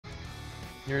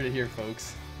You heard it here,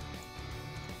 folks.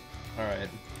 Alright.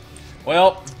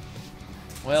 Well,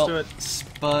 Let's do it.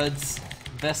 Spuds,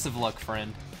 best of luck,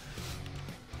 friend.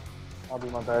 I'll do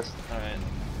my best. Alright.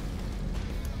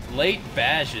 Late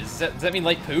badges. Does that mean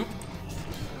late poop?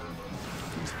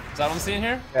 Is that what I'm seeing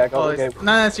here? Yeah, go Oh, the gate.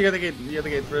 nice, you got the gate. You got the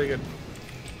gate. Really good.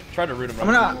 Try to root him. I'm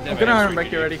gonna arm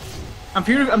back. You ready?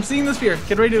 I'm seeing the sphere.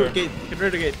 Get ready to gate. Get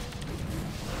ready to gate.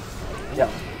 Yeah.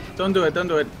 Don't do it. Don't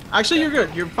do it. Actually, you're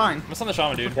good. You're fine. I'm on the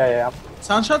shaman, dude. Yeah.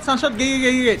 Sound shot.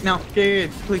 Gate. Now,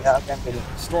 gate. Please. Yeah, okay, I'm getting.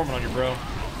 Storming on you, bro.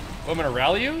 Oh, I'm gonna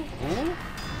rally you? Ooh.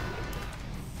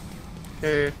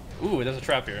 Okay. Ooh, there's a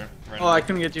trap here. Oh, I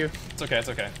couldn't get you. It's okay, it's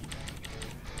okay.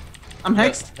 I'm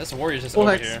hexed. This warrior's just Full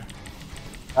over hex. here.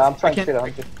 I'm trying to I kill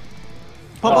can't- him.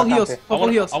 Pop all I can't heals. see. Pop all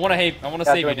heals. I wanna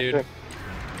save you, dude.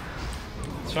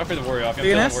 Try for the warrior off. I'm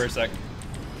Big killing the NS? warrior sec.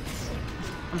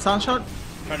 I'm sound shot.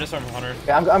 Try to disarm Hunter.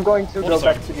 Yeah, I'm going to Hold go us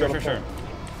back arm. to the Sure, other sure, sure.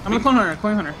 I'm gonna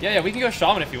clone hunter. Yeah, we can go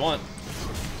shaman if you want.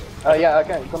 Yeah,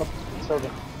 okay, gonna serve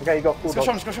him. Okay, you got full Let's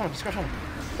go dodge. shaman, just go shaman.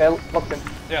 Okay, lock him.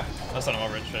 Yeah, I'll stun him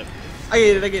over and shit. I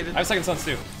gated. I have second suns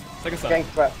too. Second stun. Gang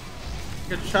trap.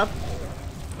 Get your trap.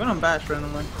 Going on bash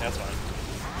randomly. Yeah, that's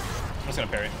fine. I'm just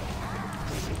gonna parry.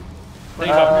 My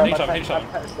Hitting shaman.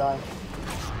 My pet is dying.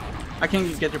 I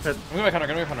can't get your pet. I'm going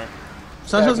back Hunter.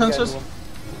 Sound Yeah, shot. okay, Sound shot.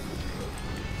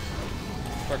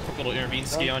 Or a quick little intervene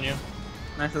ski on you.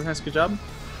 Nice. That's nice. Good job.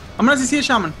 I'm gonna CC a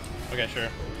shaman. Okay, sure.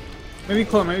 Maybe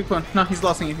clone. No, he's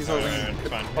losing it. He's losing Alright, it. it's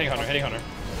fine. Hitting Hunter.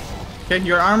 Okay,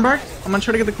 you're arm barked. I'm gonna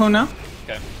try to get the clone now.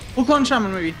 Okay. We'll clone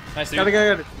shaman maybe. Nice, dude.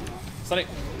 Got it. Stunning.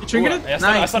 You trinketed? Yeah,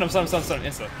 I stun him,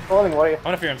 insta. Falling warrior. I'm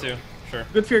gonna fear him too. Sure.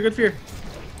 Good fear.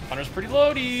 Hunter's pretty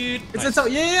low, dude. It's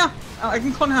out. Yeah. I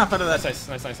can clone half out of that. Nice.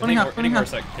 Cloning half, Hitting cloning more half.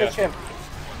 sec. Catch Yeah. him.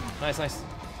 Nice.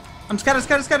 I'm scattered.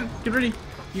 Get ready.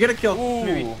 You get a kill.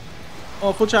 Maybe. Ooh.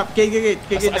 Oh, full chop. Gate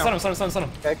I down. stun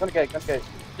him. Okay, gonna get.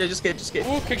 Yeah, just gate.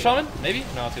 Ooh, kick shaman? Maybe?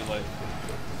 No, too late.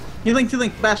 He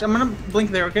link. Bash. I'm gonna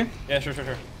blink there, okay? Yeah, sure.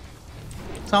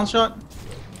 Sound shot.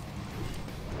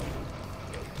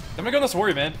 I'm gonna go on this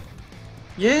warrior, man.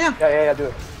 Yeah. Yeah, do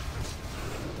it.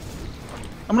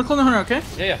 I'm gonna clone the hunter, okay?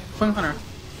 Yeah. Clone hunter.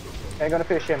 Okay, gonna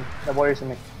finish him. The warrior's in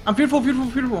me. I'm beautiful.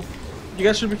 You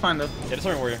guys should be fine though. Yeah,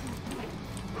 disarm warrior.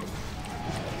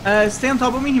 Stay on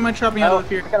top of me. He might trap me out of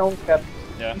here. I can only cap.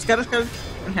 Yeah. I'm scattered,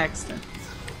 and hexed.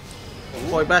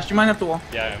 Boy, Bash, you might have the wall.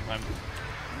 Yeah, I'm.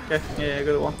 Okay. Yeah, go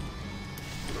to the wall.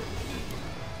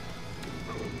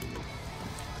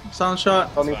 Sound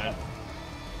shot. Tell It's me. fine.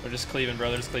 They're just cleaving, bro.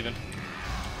 They're just cleaving.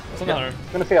 Stun the Hunter.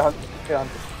 Gonna fear Hunter. I'm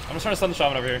just trying to stun the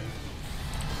shaman over here.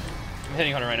 I'm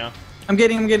hitting Hunter right now. I'm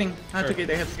getting. I have Sure. to get.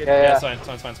 Yeah. Yeah, it's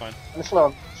fine. I'm slow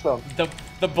him.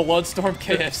 The Bloodstorm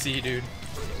KFC, dude.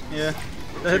 Yeah.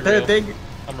 Real.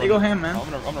 They go ham, man. I'm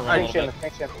gonna run a Thanks, little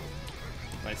bit. Jim.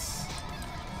 Nice.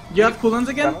 You have cooldowns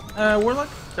again, Warlock?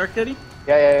 Dark Daddy?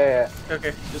 Yeah.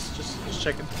 Okay, just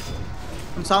checking.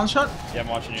 I'm silent shot. Yeah, I'm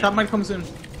watching you. Shot might come soon.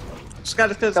 Just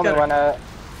got it. Tell me when I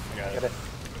got get it. it.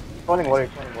 Cloning warrior.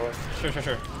 Sure.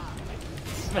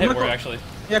 I'm gonna hit warrior, actually.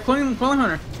 Yeah, cloning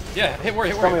hunter. Yeah, hit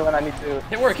warrior. Tell me when I need to.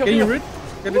 Hit warrior, kill Get your me. root.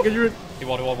 Get your root. He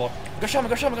wall. Go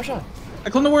shaman. I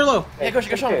cloned the warrior low. Yeah, go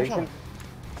shaman.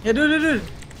 Yeah, do it.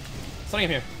 Stunning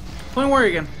him here. Clone warrior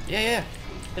again. Yeah.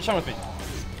 Hit shaman with me.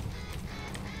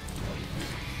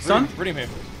 Stun? Rooting him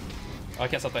here. Oh, I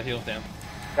can't stop that heal, damn.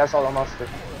 That's all I'm after.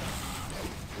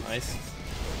 Nice.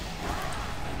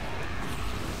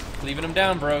 Leaving him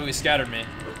down, bro. He scattered me.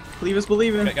 Believe us,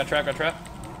 believe him. Okay, got trap.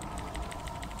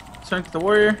 Strength to the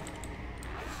warrior.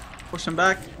 Push him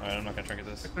back. Alright, I'm not gonna trinket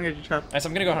this. I'm gonna get you trapped. Nice,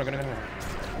 I'm gonna go Hunter.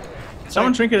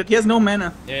 Someone trinketed. He has no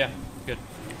mana. Yeah. Good.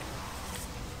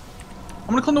 I'm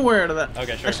gonna clone the warrior out of that.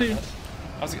 Okay, sure. Actually,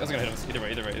 I was gonna hit him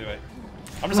either way.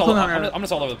 I'm I'm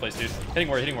just all over the place, dude. Hitting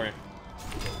warrior.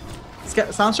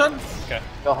 sound shot? Okay.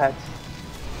 Go ahead.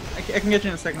 I can get you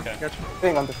in a second. Okay. Gotcha.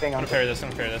 Thing on the thing I'm on gonna parry this. I'm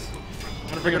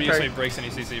gonna bring him to you so he breaks any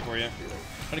CC for you.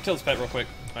 I'm gonna kill this pet real quick.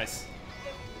 Nice.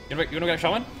 You wanna get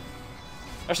shaman?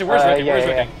 Actually, where's Ricky?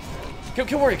 yeah. Ricky?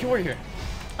 Kill warrior here.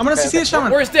 I'm gonna CC the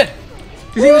shaman. Warrior's dead.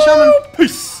 You see the shaman?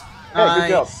 Peace. Hey, good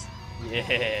job.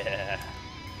 Yeah.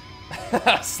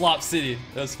 Slop City.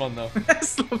 That was fun though.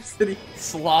 Slop City.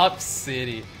 Slop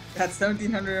City. That's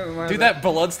 1700. Dude, that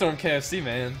Bloodstorm KFC,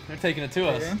 man. They're taking it to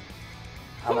us.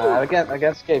 Okay.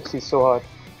 Against Capes, he's so hard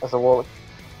as a warlock.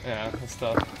 Yeah, that's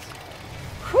tough.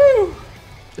 Whew.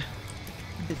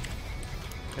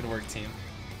 Good work, team.